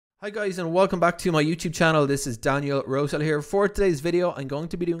Hi guys, and welcome back to my YouTube channel. This is Daniel Rosell here. For today's video, I'm going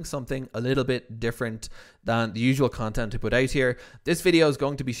to be doing something a little bit different than the usual content I put out here. This video is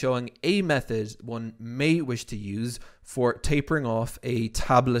going to be showing a method one may wish to use for tapering off a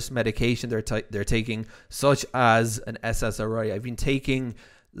tablet medication they're taking, such as an SSRI. I've been taking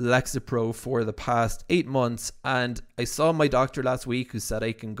Lexapro for the past 8 months, and I saw my doctor last week who said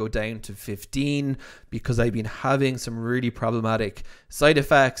I can go down to 15 because I've been having some really problematic side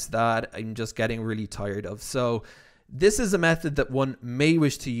effects that I'm just getting really tired of. So this is a method that one may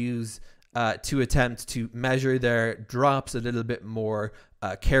wish to use to attempt to measure their drops a little bit more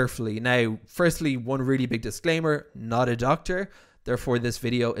carefully. Now, firstly, one really big disclaimer: not a doctor. Therefore, this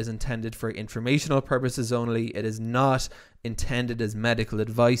video is intended for informational purposes only. It is not intended as medical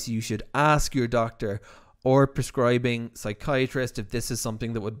advice. You should ask your doctor or prescribing psychiatrist if this is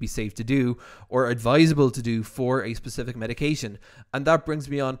something that would be safe to do or advisable to do for a specific medication. And that brings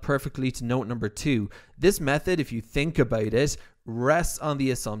me on perfectly to note number 2. This method, if you think about it, rests on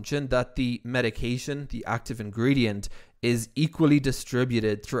the assumption that the medication, the active ingredient, is equally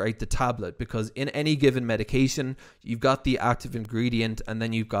distributed throughout the tablet, because in any given medication, you've got the active ingredient and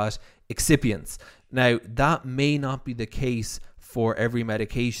then you've got excipients. Now, that may not be the case for every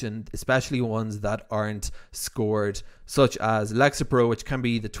medication, especially ones that aren't scored, such as Lexapro, which can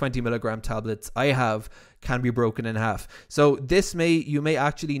be the 20 milligram tablets I have, can be broken in half. So you may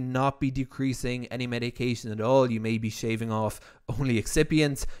actually not be decreasing any medication at all. You may be shaving off only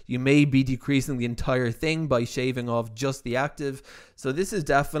excipients. You may be decreasing the entire thing by shaving off just the active. So this is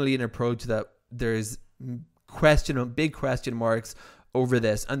definitely an approach that there's big question marks over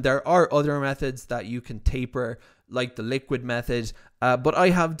this. And there are other methods that you can taper, like the liquid method, but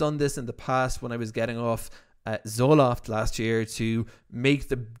I have done this in the past when I was getting off Zoloft last year to make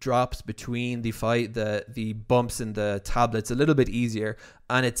the drops between the bumps in the tablets a little bit easier,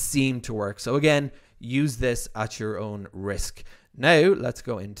 and it seemed to work. So again, use this at your own risk. Now let's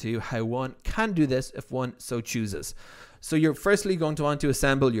go into how one can do this if one so chooses. So you're firstly going to want to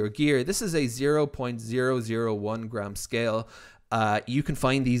assemble your gear. This is a 0.001 gram scale. You can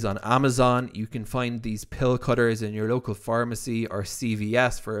find these on Amazon. You can find these pill cutters in your local pharmacy or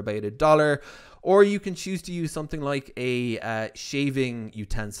CVS for about $1, or you can choose to use something like a shaving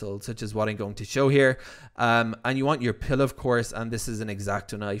utensil, such as what I'm going to show here. And you want your pill, of course, and this is an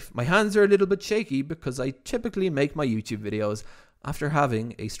X-Acto knife. My hands are a little bit shaky because I typically make my YouTube videos after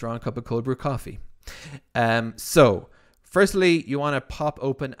having a strong cup of cold brew coffee. Firstly, you want to pop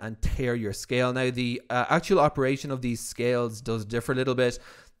open and tear your scale. Now, the actual operation of these scales does differ a little bit.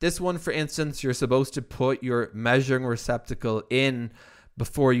 This one, for instance, you're supposed to put your measuring receptacle in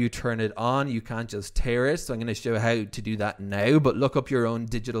before you turn it on. You can't just tear it. So I'm going to show how to do that now, but look up your own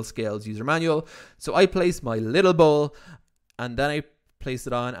digital scales user manual. So I place my little bowl and then I place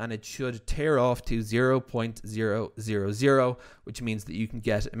it on, and it should tear off to 0.000, which means that you can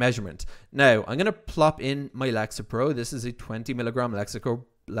get a measurement. Now I'm going to plop in my Lexapro. This is a 20 milligram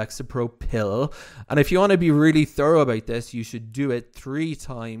Lexapro pill, and if you want to be really thorough about this, you should do it 3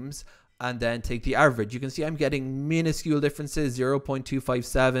 times and then take the average. You can see I'm getting minuscule differences: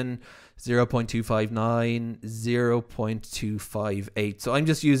 0.257, 0.259, 0.258. So I'm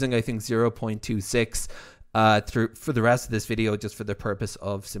just using, I think, 0.26 for the rest of this video, just for the purpose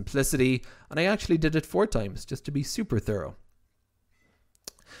of simplicity. And I actually did it 4 times just to be super thorough.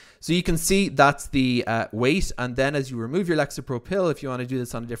 So you can see that's the weight, and then as you remove your Lexapro pill, if you want to do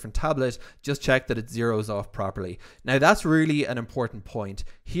this on a different tablet, just check that it zeroes off properly. Now that's really an important point.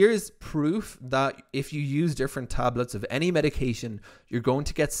 Here's proof that if you use different tablets of any medication, you're going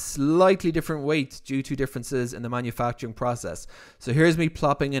to get slightly different weights due to differences in the manufacturing process. So here's me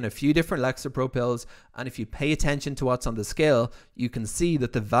plopping in a few different Lexapro pills, and if you pay attention to what's on the scale, you can see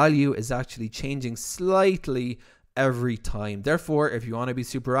that the value is actually changing slightly every time. Therefore, if you want to be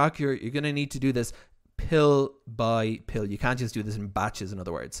super accurate, you're going to need to do this pill by pill. You can't just do this in batches, in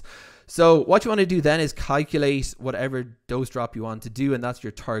other words. So what you want to do then is calculate whatever dose drop you want to do, and that's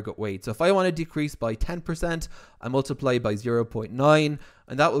your target weight. So if I want to decrease by 10%, I multiply by 0.9,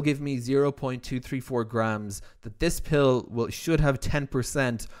 and that will give me 0.234 grams, that this pill should have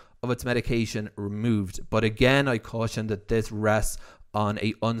 10% of its medication removed. But again, I caution that this rests on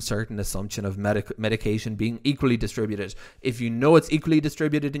a uncertain assumption of medication being equally distributed. If you know it's equally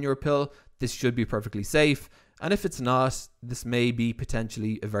distributed in your pill, this should be perfectly safe. And if it's not, this may be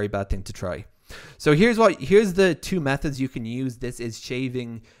potentially a very bad thing to try. So here's the 2 methods you can use. This is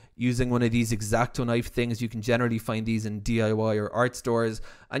shaving using one of these X-Acto knife things. You can generally find these in DIY or art stores,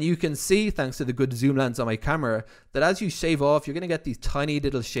 and you can see, thanks to the good zoom lens on my camera, that as you shave off, you're going to get these tiny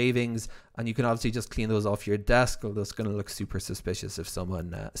little shavings, and you can obviously just clean those off your desk, although it's going to look super suspicious if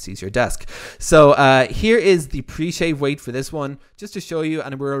someone sees your desk. So here is the pre-shave weight for this one, just to show you,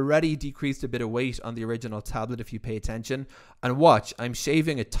 and we're already decreased a bit of weight on the original tablet if you pay attention. And watch, I'm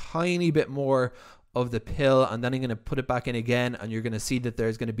shaving a tiny bit more of the pill, and then I'm going to put it back in again, and you're going to see that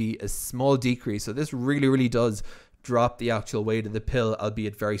there's going to be a small decrease. So this really does drop the actual weight of the pill,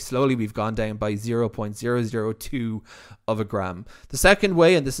 albeit very slowly. We've gone down by 0.002 of a gram. The second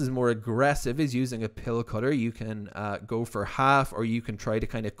way, and this is more aggressive, is using a pill cutter. You can go for half, or you can try to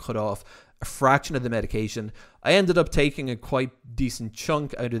kind of cut off a fraction of the medication. I ended up taking a quite decent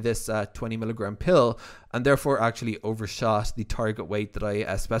chunk out of this 20 milligram pill, and therefore actually overshot the target weight that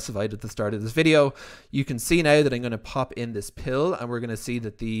I specified at the start of this video. You can see now that I'm going to pop in this pill, and we're going to see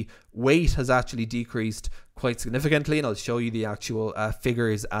that the weight has actually decreased quite significantly, and I'll show you the actual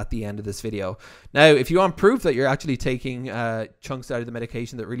figures at the end of this video. Now, if you want proof that you're actually taking chunks out of the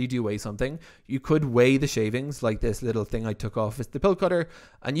medication that really do weigh something, you could weigh the shavings, like this little thing I took off with the pill cutter,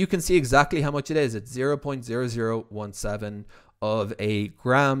 and you can see exactly how much it is. It's 0.0017 of a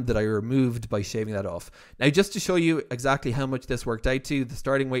gram that I removed by shaving that off. Now, just to show you exactly how much this worked out to, the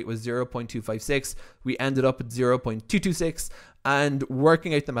starting weight was 0.256. We ended up at 0.226, and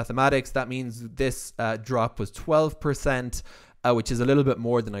working out the mathematics, that means this drop was 12%, which is a little bit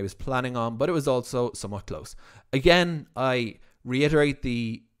more than I was planning on, but it was also somewhat close. Again, I reiterate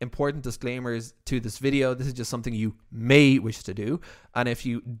the important disclaimers to this video. This is just something you may wish to do, and if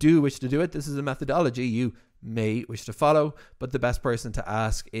you do wish to do it, this is a methodology you may wish to follow, but the best person to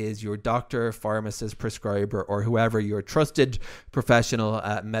ask is your doctor, pharmacist, prescriber, or whoever your trusted professional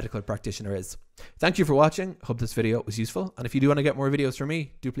medical practitioner is. Thank you for watching. Hope this video was useful, and if you do want to get more videos from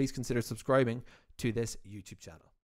me, do please consider subscribing to this YouTube channel.